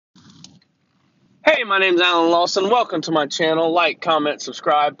Hey, my name's Alan Lawson. Welcome to my channel. Like, comment,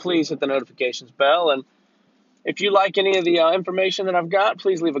 subscribe. Please hit the notifications bell. And if you like any of the information that I've got,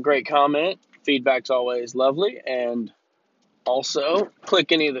 please leave a great comment. Feedback's always lovely. And also,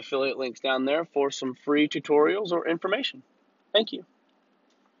 click any of the affiliate links down there for some free tutorials or information. Thank you.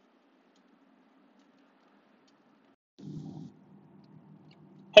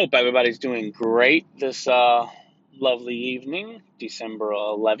 Hope everybody's doing great this lovely evening, December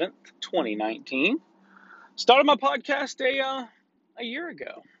 11th, 2019. Started my podcast a year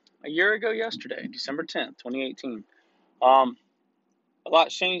ago. A year ago yesterday, December 10th, 2018. A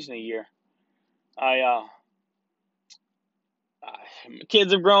lot's changed in a year. My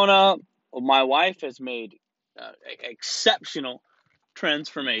kids have grown up. My wife has made exceptional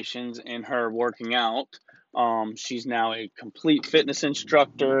transformations in her working out. She's now a complete fitness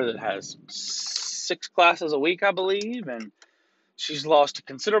instructor that has 6 classes a week, I believe, and she's lost a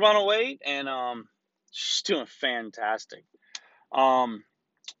considerable amount of weight, and she's doing fantastic.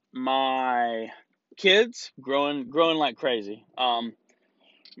 My kids growing like crazy.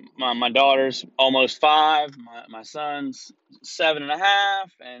 My daughter's almost 5. My son's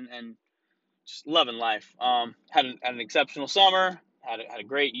 7.5, and just loving life. Had an exceptional summer. Had a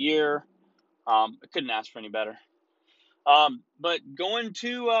great year. I couldn't ask for any better. But going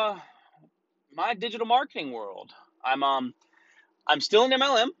to my digital marketing world, I'm still in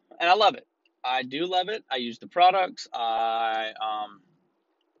MLM, and I love it. I do love it. I use the products. I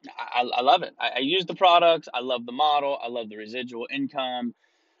love it. I use the products. I love the model. I love the residual income.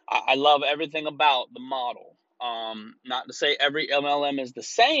 I love everything about the model. Not to say every MLM is the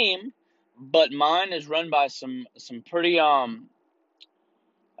same, but mine is run by some pretty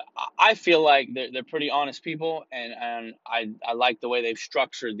I feel like they're pretty honest people, and I like the way they've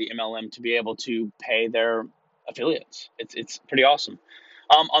structured the MLM to be able to pay their affiliates. It's pretty awesome.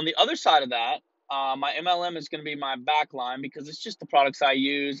 On the other side of that, my MLM is going to be my backline because it's just the products I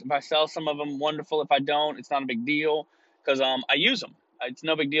use. If I sell some of them, wonderful. If I don't, it's not a big deal because I use them. It's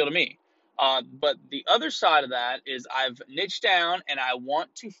no big deal to me. But the other side of that is I've niched down and I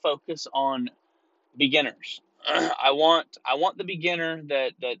want to focus on beginners. I want the beginner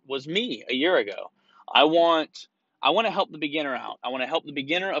that was me a year ago. I want to help the beginner out. I want to help the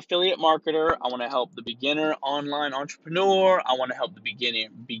beginner affiliate marketer. I want to help the beginner online entrepreneur. I want to help the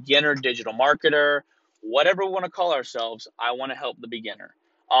beginner digital marketer. Whatever we want to call ourselves, I want to help the beginner.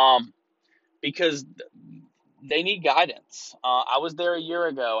 Because they need guidance. I was there a year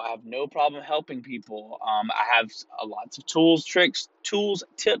ago. I have no problem helping people. I have lots of tools, tricks,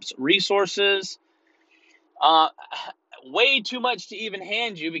 tips, resources. Uh, Way too much to even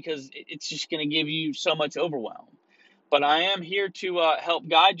hand you because it's just going to give you so much overwhelm. But I am here to help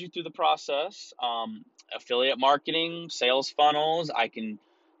guide you through the process. Affiliate marketing, sales funnels. I can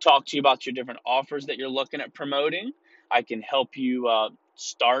talk to you about your different offers that you're looking at promoting. I can help you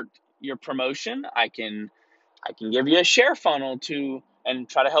start your promotion. I can give you a share funnel and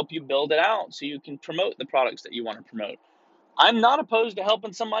try to help you build it out so you can promote the products that you want to promote. I'm not opposed to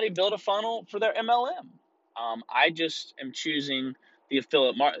helping somebody build a funnel for their MLM. I just am choosing the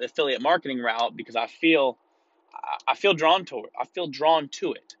affiliate marketing route because I feel drawn to it. I feel drawn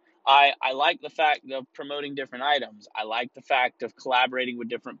to it. I like the fact of promoting different items. I like the fact of collaborating with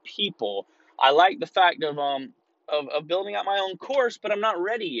different people. I like the fact of building out my own course, but I'm not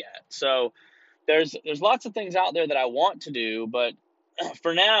ready yet. So there's lots of things out there that I want to do, but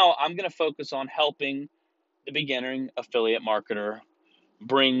for now, I'm going to focus on helping the beginning affiliate marketer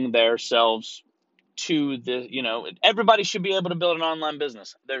bring themselves to everybody should be able to build an online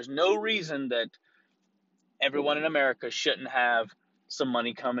business. There's no reason that everyone in America shouldn't have some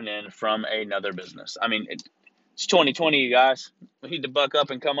money coming in from another business. I mean, it's 2020, you guys. We need to buck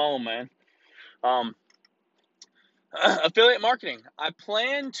up and come on, man. Um, Affiliate marketing. I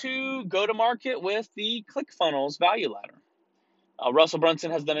plan to go to market with the ClickFunnels value ladder. Russell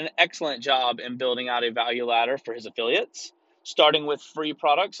Brunson has done an excellent job in building out a value ladder for his affiliates, starting with free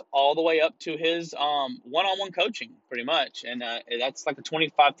products all the way up to his one-on-one coaching, pretty much. And that's like a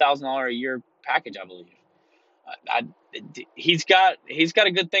 $25,000 a year package, I believe. He's got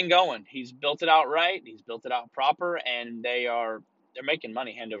a good thing going. He's built it out right. He's built it out proper, and they're making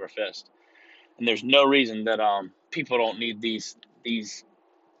money hand over fist. And there's no reason that people don't need these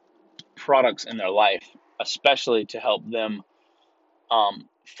products in their life, especially to help them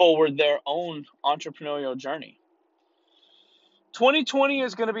forward their own entrepreneurial journey. 2020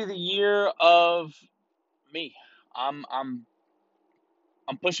 is going to be the year of me. I'm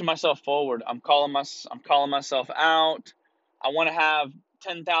pushing myself forward. I'm calling myself out. I want to have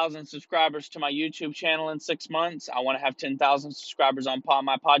 10,000 subscribers to my YouTube channel in 6 months. I want to have 10,000 subscribers on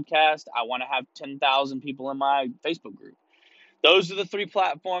my podcast. I want to have 10,000 people in my Facebook group. Those are the 3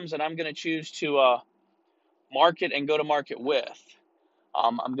 platforms that I'm going to choose to market and go to market with.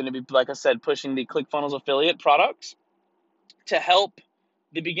 I'm going to be, like I said, pushing the ClickFunnels affiliate products to help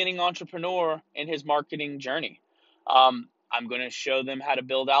the beginning entrepreneur in his marketing journey. I'm going to show them how to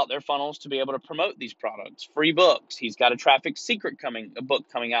build out their funnels to be able to promote these products. Free books. He's got a Traffic Secret book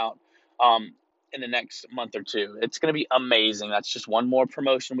coming out in the next month or two. It's going to be amazing. That's just one more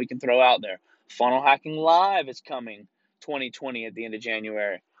promotion we can throw out there. Funnel Hacking Live is coming 2020 at the end of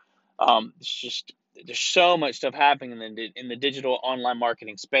January. There's so much stuff happening in the digital online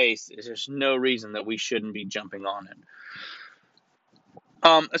marketing space. There's no reason that we shouldn't be jumping on it.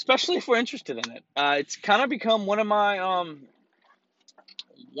 Especially if we're interested in it. It's kind of become one of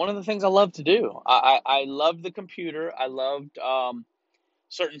the things I love to do. I loved the computer. I loved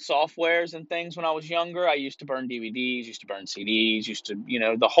certain softwares and things when I was younger. I used to burn DVDs, used to burn CDs,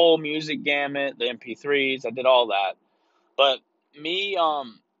 the whole music gamut, the MP3s. I did all that. But me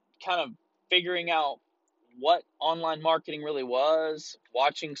kind of figuring out what online marketing really was,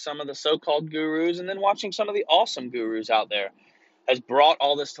 watching some of the so-called gurus, and then watching some of the awesome gurus out there, has brought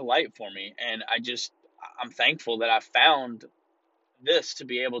all this to light for me. And I'm thankful that I found this to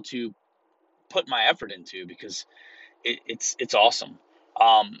be able to put my effort into, because it's awesome.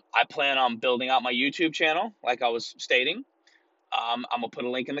 I plan on building out my YouTube channel, like I was stating. I'm going to put a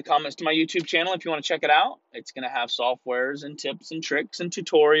link in the comments to my YouTube channel if you want to check it out. It's going to have softwares and tips and tricks and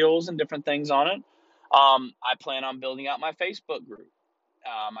tutorials and different things on it. I plan on building out my Facebook group.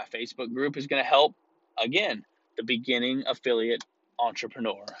 My Facebook group is going to help, again, the beginning affiliate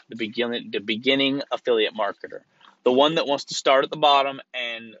entrepreneur, the beginning affiliate marketer, the one that wants to start at the bottom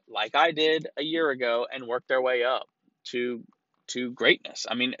and, like I did a year ago, and work their way up to greatness.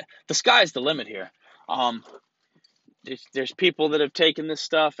 I mean, the sky's the limit here. There's people that have taken this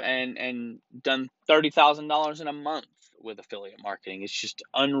stuff and done $30,000 in a month with affiliate marketing. It's just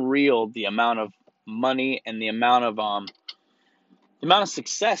unreal, the amount of money and the amount of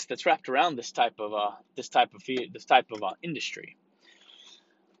success that's wrapped around this type of industry.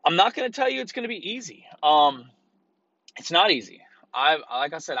 I'm not going to tell you it's going to be easy. It's not easy.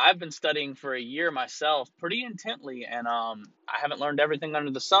 Like I said, I've been studying for a year myself, pretty intently, and I haven't learned everything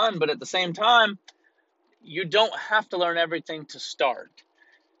under the sun. But at the same time, you don't have to learn everything to start.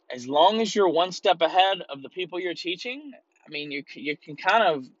 As long as you're one step ahead of the people you're teaching, I mean, you can kind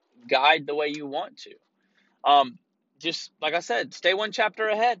of guide the way you want to. Just like I said, stay one chapter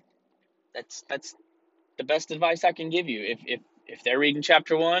ahead. That's the best advice I can give you. If they're reading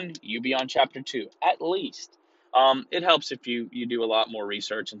chapter 1, you be on chapter 2 at least. It helps if you do a lot more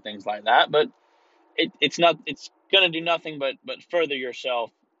research and things like that, but it's going to do nothing but further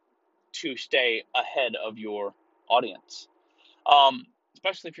yourself to stay ahead of your audience.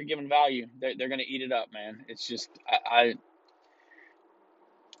 Especially if you're giving value, they're going to eat it up, man. It's just,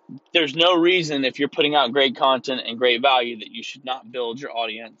 there's no reason, if you're putting out great content and great value, that you should not build your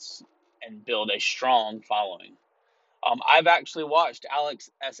audience and build a strong following. I've actually watched Alex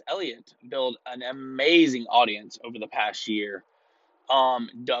S. Elliott build an amazing audience over the past year.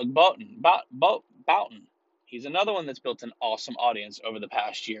 Doug Boughton, he's another one that's built an awesome audience over the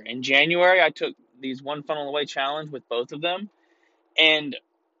past year. In January, I took these One Funnel Away challenge with both of them, and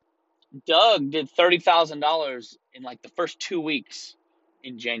Doug did $30,000 in like the first 2 weeks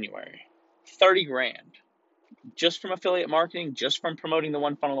in January. $30,000 just from affiliate marketing, just from promoting the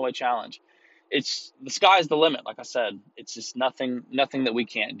One Funnel Away challenge. It's the sky's the limit. Like I said, it's just nothing that we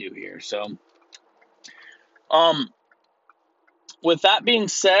can't do here. So, with that being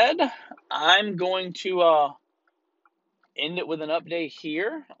said, I'm going to end it with an update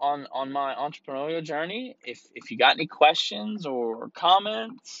here on my entrepreneurial journey. If you got any questions or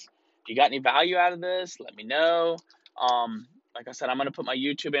comments, if you got any value out of this, let me know. Like I said, I'm going to put my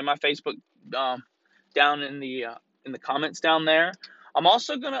YouTube and my Facebook down in the comments down there. I'm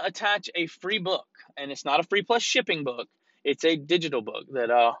also going to attach a free book, and it's not a free plus shipping book. It's a digital book that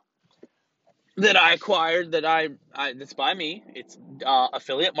I acquired, that's by me. It's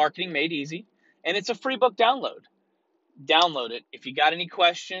Affiliate Marketing Made Easy, and it's a free book download. Download it. If you got any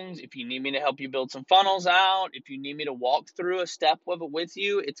questions, if you need me to help you build some funnels out, if you need me to walk through a step of it with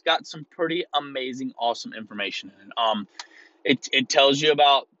you, it's got some pretty amazing, awesome information in it. It tells you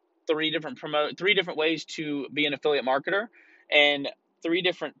about three different ways to be an affiliate marketer, and 3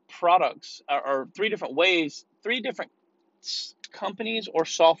 different products, or 3 different ways, 3 different companies or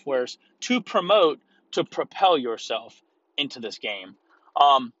softwares to promote to propel yourself into this game.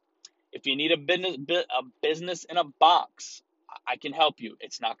 If you need a business in a box, I can help you.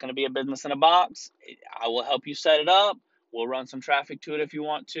 It's not going to be a business in a box. I will help you set it up. We'll run some traffic to it if you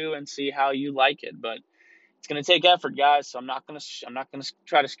want to and see how you like it. But it's going to take effort, guys. So I'm not going to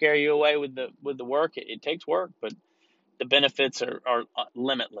try to scare you away with the work. It takes work, but the benefits are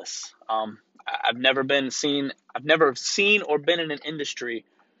limitless. I've never seen or been in an industry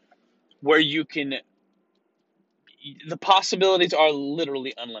where the possibilities are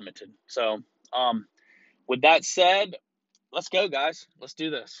literally unlimited. So, with that said, let's go, guys. Let's do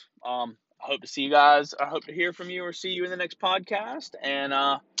this. I hope to see you guys. I hope to hear from you or see you in the next podcast.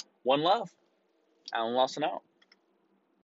 And one love. Alan Lawson out.